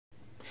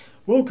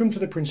Welcome to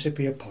the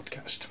Principia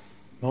Podcast.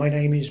 My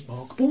name is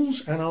Mark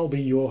Bulls and I'll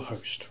be your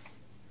host.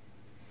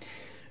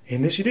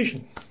 In this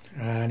edition,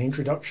 an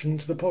introduction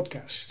to the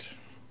podcast,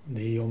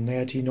 the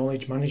Omneity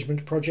Knowledge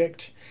Management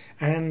Project,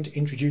 and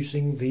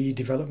introducing the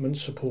Development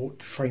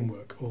Support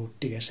Framework, or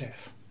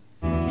DSF.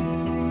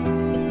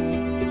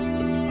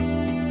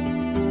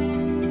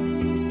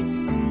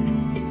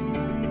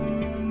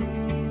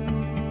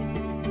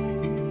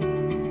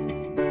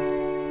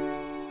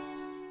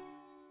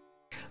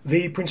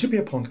 The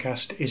Principia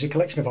Podcast is a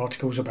collection of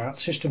articles about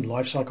system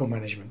lifecycle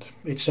management,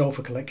 itself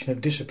a collection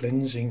of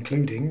disciplines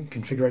including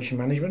configuration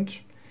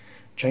management,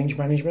 change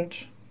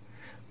management,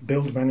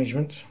 build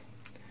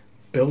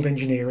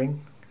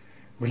engineering,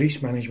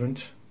 release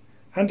management,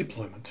 and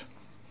deployment.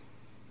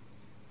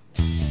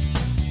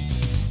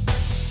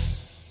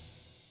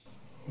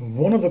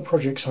 One of the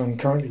projects I'm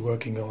currently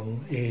working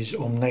on is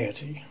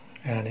Omneity,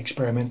 an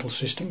experimental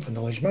system for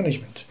knowledge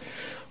management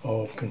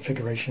of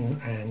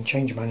configuration and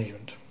change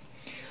management.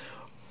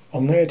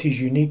 Omneity's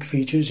unique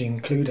features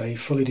include a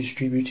fully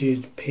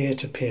distributed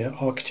peer-to-peer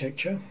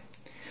architecture.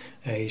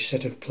 A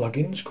set of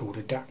plugins called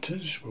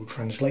adapters will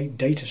translate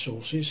data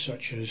sources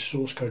such as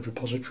source code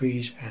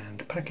repositories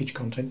and package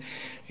content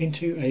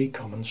into a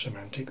common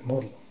semantic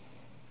model.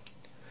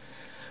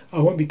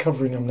 I won't be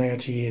covering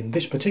Omneity in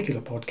this particular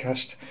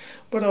podcast,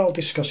 but I'll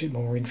discuss it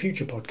more in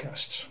future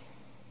podcasts.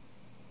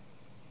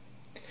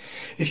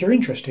 If you're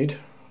interested,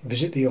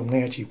 visit the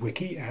Omneity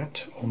wiki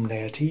at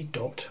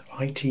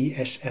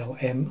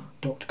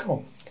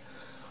omneity.itslm.com,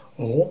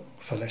 or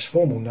for less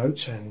formal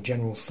notes and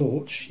general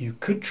thoughts you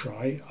could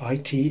try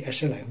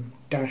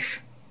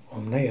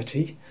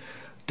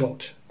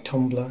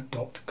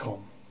itslm-omneity.tumblr.com.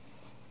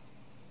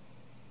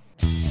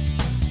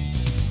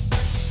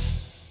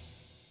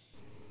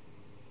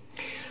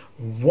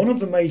 One of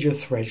the major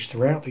threads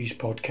throughout these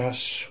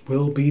podcasts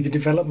will be the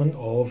development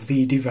of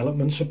the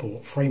Development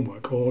Support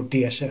Framework, or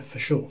DSF for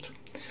short.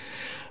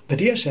 The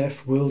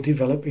DSF will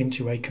develop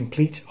into a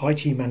complete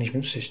IT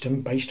management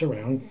system based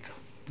around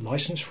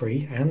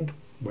license-free and,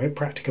 where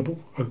practicable,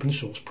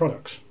 open-source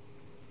products.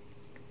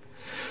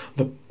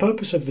 The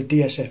purpose of the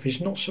DSF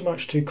is not so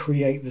much to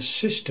create the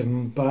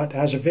system, but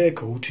as a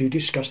vehicle to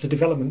discuss the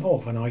development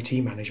of an IT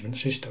management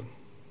system.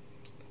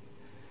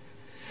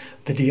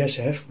 The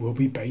DSF will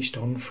be based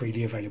on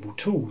freely available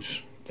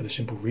tools, for the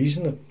simple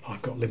reason that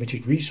I've got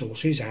limited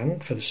resources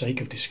and, for the sake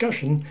of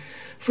discussion,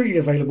 freely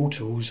available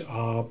tools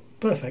are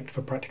perfect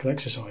for practical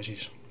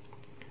exercises.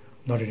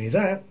 Not only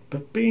that,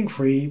 but being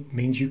free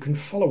means you can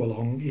follow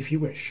along if you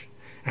wish.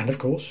 And of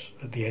course,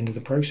 at the end of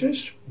the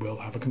process, we'll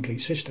have a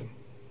complete system.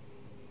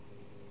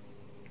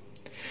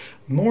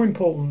 More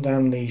important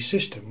than the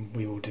system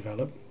we will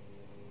develop,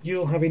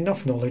 you'll have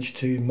enough knowledge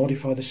to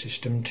modify the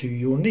system to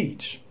your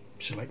needs.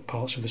 Select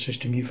parts of the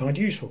system you find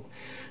useful,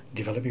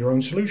 develop your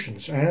own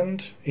solutions,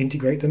 and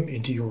integrate them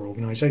into your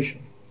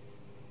organisation.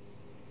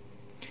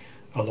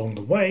 Along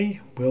the way,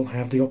 we'll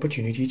have the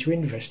opportunity to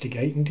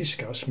investigate and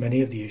discuss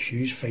many of the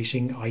issues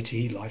facing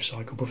IT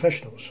lifecycle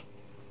professionals.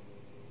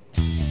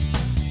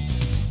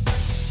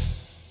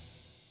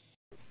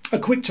 A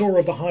quick tour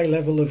of the high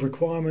level of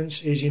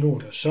requirements is in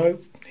order, so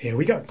here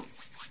we go.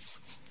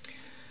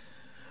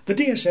 The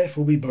DSF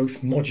will be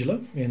both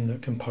modular, in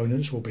that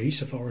components will be,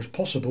 so far as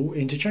possible,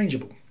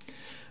 interchangeable.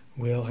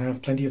 We'll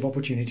have plenty of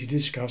opportunity to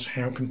discuss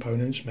how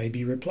components may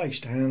be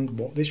replaced and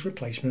what this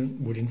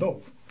replacement would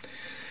involve.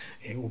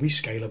 It will be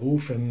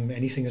scalable from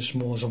anything as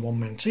small as a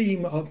one-man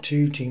team up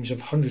to teams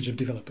of hundreds of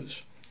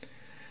developers.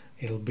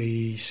 It'll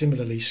be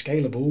similarly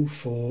scalable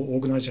for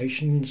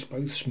organisations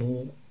both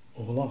small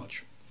or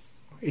large.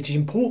 It is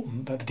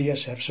important that the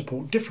DSF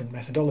support different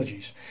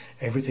methodologies,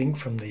 everything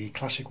from the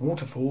classic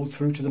waterfall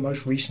through to the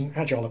most recent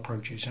agile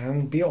approaches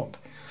and beyond.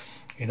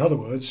 In other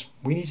words,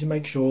 we need to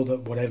make sure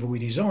that whatever we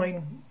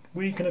design,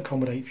 we can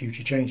accommodate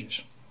future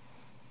changes.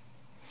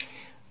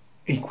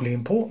 Equally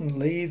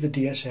importantly, the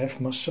DSF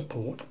must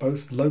support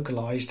both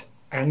localised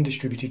and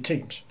distributed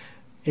teams.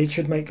 It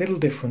should make little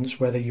difference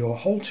whether your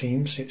whole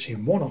team sits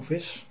in one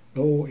office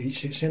or each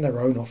sits in their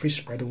own office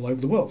spread all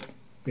over the world.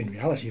 In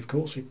reality, of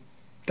course, it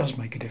does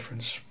make a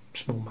difference.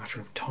 Small matter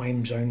of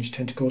time zones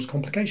tend to cause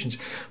complications,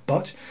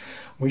 but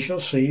we shall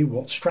see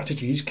what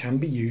strategies can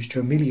be used to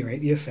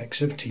ameliorate the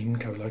effects of team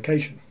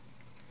co-location.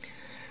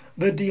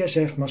 The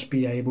DSF must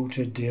be able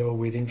to deal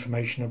with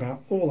information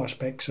about all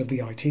aspects of the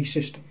IT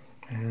system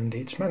and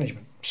its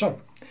management. So,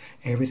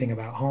 everything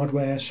about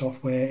hardware,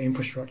 software,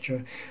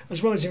 infrastructure,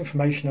 as well as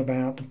information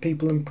about the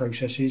people and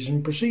processes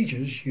and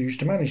procedures used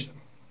to manage them.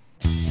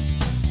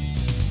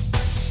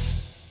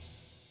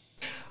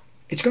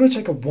 It's going to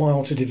take a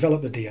while to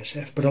develop the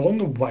DSF, but along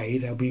the way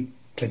there'll be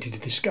plenty to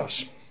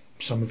discuss.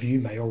 Some of you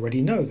may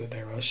already know that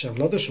there are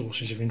several other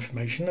sources of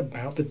information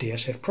about the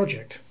DSF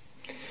project.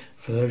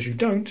 For those who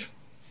don't,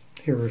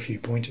 here are a few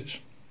pointers.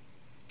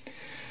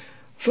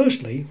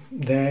 Firstly,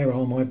 there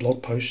are my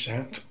blog posts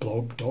at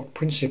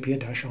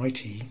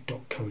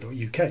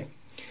blog.principia-it.co.uk.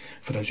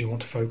 For those who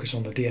want to focus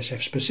on the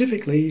DSF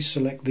specifically,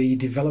 select the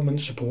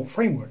Development Support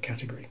Framework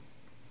category.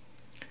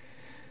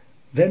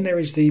 Then there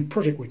is the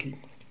Project Wiki.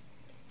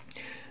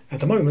 At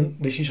the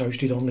moment, this is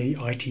hosted on the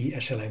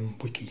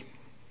ITSLM wiki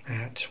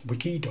at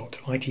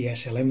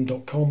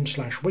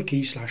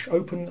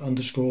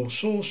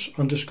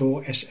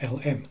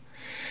wiki.itslm.com/wiki/open_source_SLM.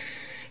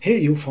 Here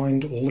you'll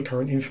find all the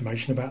current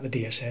information about the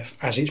DSF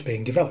as it's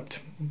being developed.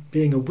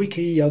 Being a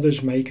wiki,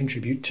 others may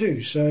contribute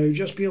too, so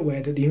just be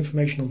aware that the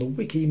information on the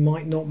wiki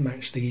might not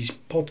match these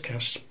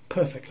podcasts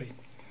perfectly.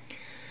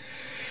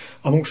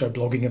 I'm also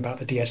blogging about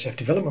the DSF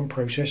development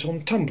process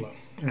on Tumblr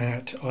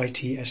at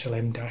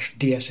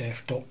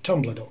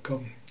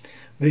itslm-dsf.tumblr.com.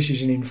 This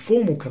is an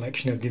informal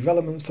collection of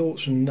development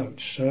thoughts and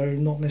notes, so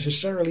not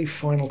necessarily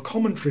final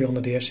commentary on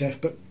the DSF,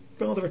 but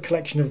rather a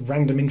collection of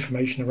random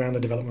information around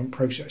the development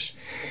process.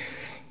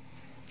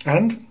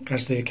 And,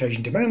 as the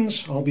occasion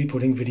demands, I'll be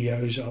putting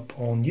videos up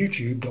on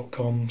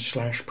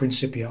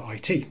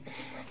youtube.com/principiait.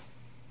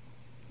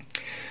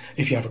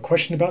 If you have a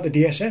question about the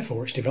DSF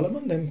or its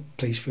development, then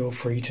please feel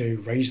free to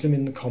raise them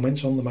in the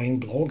comments on the main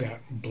blog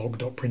at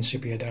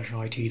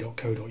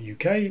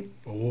blog.principia-it.co.uk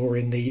or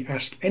in the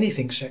Ask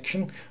Anything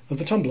section of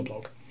the Tumblr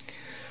blog.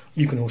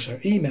 You can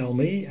also email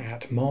me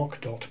at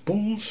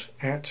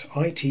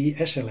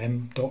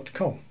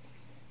mark.bulls@itslm.com.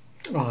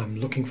 I'm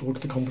looking forward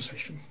to the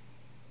conversation.